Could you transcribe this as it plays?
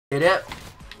Did it?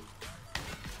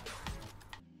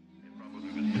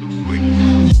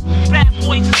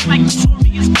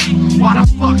 Why the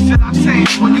fuck should I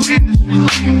change when you in the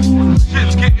street?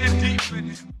 Shit's getting deep in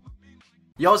it.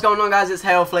 Yo, what's going on, guys? It's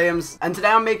Flamez, and today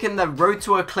I'm making the Road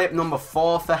to a Clip number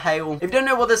 4 for Hale. If you don't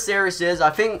know what this series is,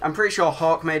 I'm pretty sure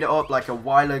Hawk made it up like a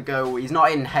while ago. He's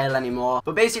not in Hale anymore.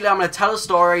 But basically, I'm going to tell a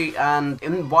story, and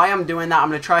why I'm doing that, I'm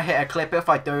going to try hit a clip. If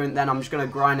I don't, then I'm just going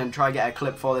to grind and try get a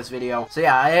clip for this video. So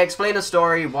yeah, I explain a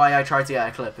story, why I try to get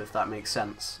a clip, if that makes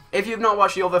sense. If you've not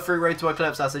watched the other 3 Road to a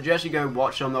Clips, I suggest you go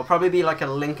watch them. There'll probably be like a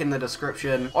link in the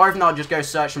description. Or if not, just go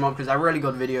search them up because they're really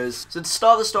good videos. So to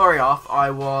start the story off,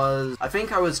 I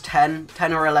think I was 10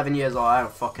 or 11 years old. I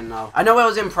don't fucking know. I know I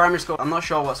was in primary school. I'm not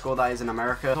sure what school that is in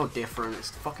America. It's all different.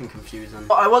 It's fucking confusing.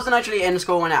 But I wasn't actually in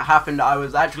school when it happened. I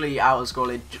was actually out of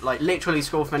school. Like literally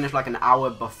school finished like an hour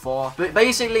before. But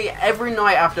basically every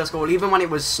night after school, even when it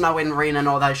was snowing, raining, and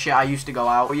all that shit, I used to go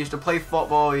out. We used to play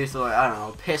football. We used to, like, I don't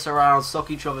know, piss around,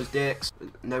 suck each other's dicks.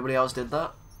 Nobody else did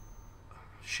that?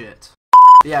 Shit.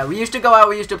 Yeah, we used to go out,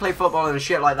 we used to play football and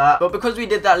shit like that. But because we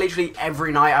did that literally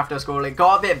every night after school, it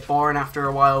got a bit boring after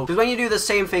a while. Because when you do the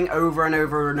same thing over and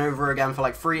over and over again for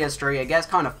like 3 years straight, it gets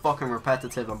kind of fucking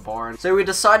repetitive and boring. So we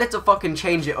decided to fucking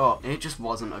change it up. It just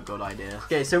wasn't a good idea.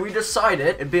 Okay, so we decided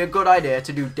it'd be a good idea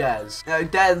to do dares. You know,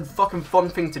 dares, fucking fun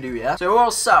thing to do, yeah? So we're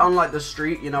all sat on like the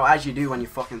street, you know, as you do when you're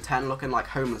fucking 10, looking like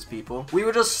homeless people. We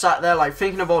were just sat there like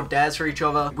thinking of all dares for each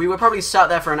other. We were probably sat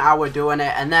there for an hour doing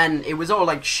it, and then it was all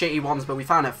like shitty ones, but we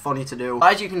found it funny to do.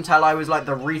 As you can tell, I was like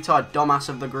the retard dumbass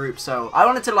of the group, so I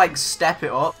wanted to like step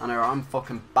it up. I know, I'm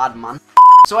fucking bad, man.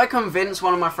 So I convinced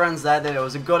one of my friends there that it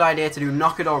was a good idea to do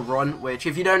knock it or run, which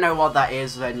if you don't know what that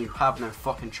is, then you have no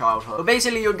fucking childhood. But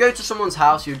basically, you'd go to someone's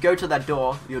house, you'd go to their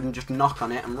door, you'd just knock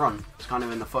on it and run. It's kind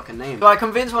of in the fucking name. So I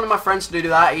convinced one of my friends to do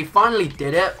that. He finally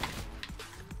did it.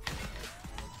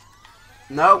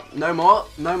 No, no more,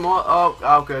 no more. Oh,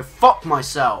 I'll go fuck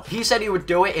myself. He said he would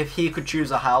do it if he could choose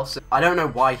a house. I don't know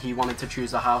why he wanted to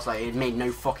choose a house, like it made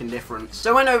no fucking difference.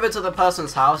 So I went over to the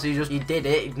person's house, he did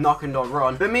it, he'd knock and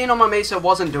run. But me and all my mates that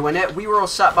wasn't doing it, we were all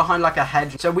sat behind like a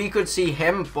hedge, so we could see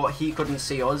him, but he couldn't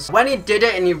see us. When he did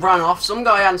it and he ran off, some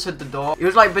guy answered the door. He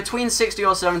was like between 60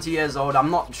 or 70 years old,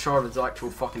 I'm not sure of his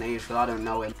actual fucking age, because I don't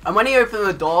know him. And when he opened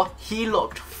the door, he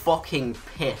looked fucking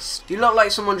pissed. He looked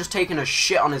like someone just taking a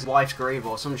shit on his wife's grave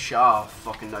or some shit. Oh,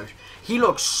 fucking no. He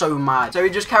looked so mad. So we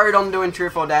just carried on doing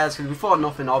truth or dares because we thought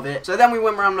nothing of it. So then we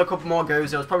went around a couple more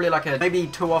goes. It was probably like maybe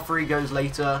 2 or 3 goes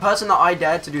later. The person that I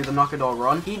dared to do the knock a door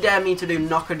run, he dared me to do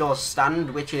knock a door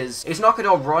stand, which is, it's knock a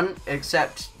door run,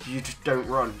 except you just don't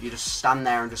run. You just stand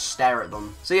there and just stare at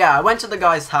them. So yeah, I went to the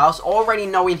guy's house already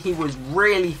knowing he was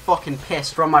really fucking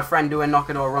pissed from my friend doing knock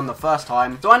a door run the first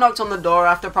time. So I knocked on the door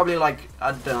after probably like,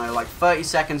 I don't know, like 30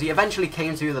 seconds. He eventually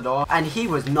came to the door and he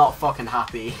was not fucking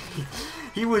happy.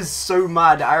 He was so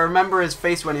mad. I remember his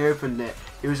face when he opened it.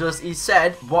 He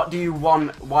said, "What do you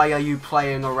want? Why are you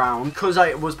playing around?" Because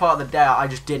I was part of the dare, I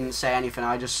just didn't say anything.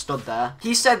 I just stood there.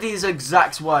 He said these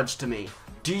exact words to me.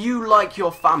 "Do you like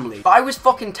your family?" But I was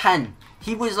fucking 10.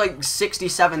 He was like 60,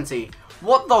 70.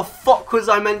 What the fuck was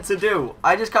I meant to do?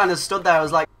 I just kind of stood there. I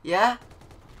was like, yeah?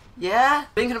 Yeah?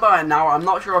 Thinking about it now, I'm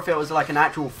not sure if it was like an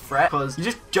actual threat, because you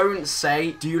just don't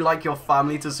say, "Do you like your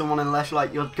family?" to someone unless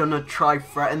like you're gonna try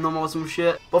threaten them or some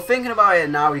shit. But thinking about it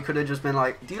now, he could have just been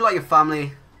like, "Do you like your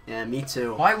family?" "Yeah, me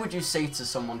too." Why would you say to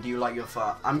someone, "Do you like your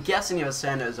family?" I'm guessing you were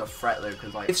saying it as a threat though,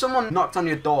 because like, if someone knocked on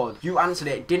your door, you answered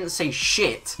it, didn't say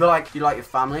shit, but like, "Do you like your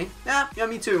family?" Yeah,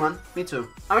 me too, man. Me too.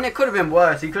 I mean, it could have been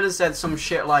worse. He could have said some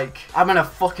shit like, "I'm gonna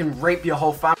fucking rape your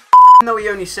whole family." Even though he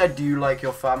only said, "Do you like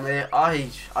your family?"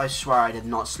 I swear I did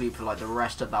not sleep for like the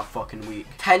rest of that fucking week.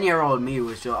 10-year-old me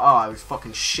was just, I was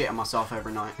fucking shitting myself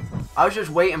every night. I was just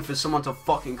waiting for someone to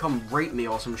fucking come rape me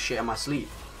or some shit in my sleep.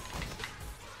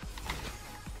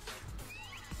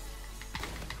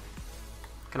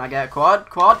 Can I get a quad?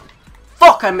 Quad?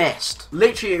 Fuck, I missed.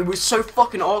 Literally, it was so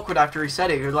fucking awkward after he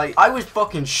said it. It was like, I was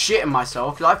fucking shitting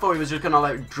myself because I thought he was just gonna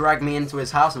like drag me into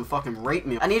his house and fucking rape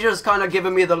me. And he just kind of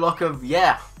giving me the look of,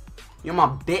 yeah, you're my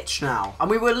bitch now. And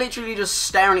we were literally just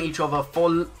staring at each other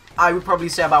for, I would probably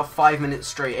say about 5 minutes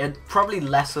straight. It probably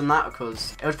less than that,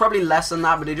 because it was probably less than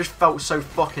that, but it just felt so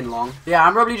fucking long. Yeah,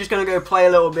 I'm probably just gonna go play a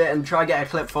little bit and try get a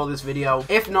clip for this video.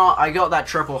 If not, I got that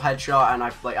triple headshot and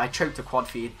I choked a quad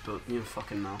feed, but you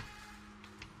fucking know.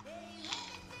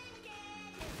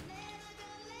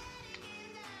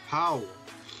 How?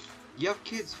 You have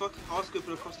kids fucking hard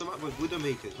scoping across the map with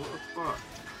Widowmakers. What the fuck?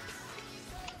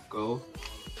 Go.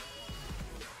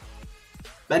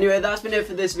 But anyway, that's been it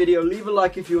for this video. Leave a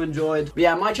like if you enjoyed. But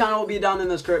yeah, my channel will be down in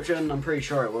the description. I'm pretty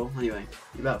sure it will. Anyway,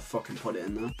 you better fucking put it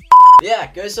in there.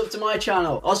 Yeah, go sub to my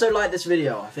channel. Also like this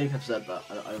video. I think I've said that.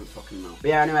 I don't fucking know. But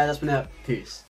yeah, anyway, that's been it. Peace.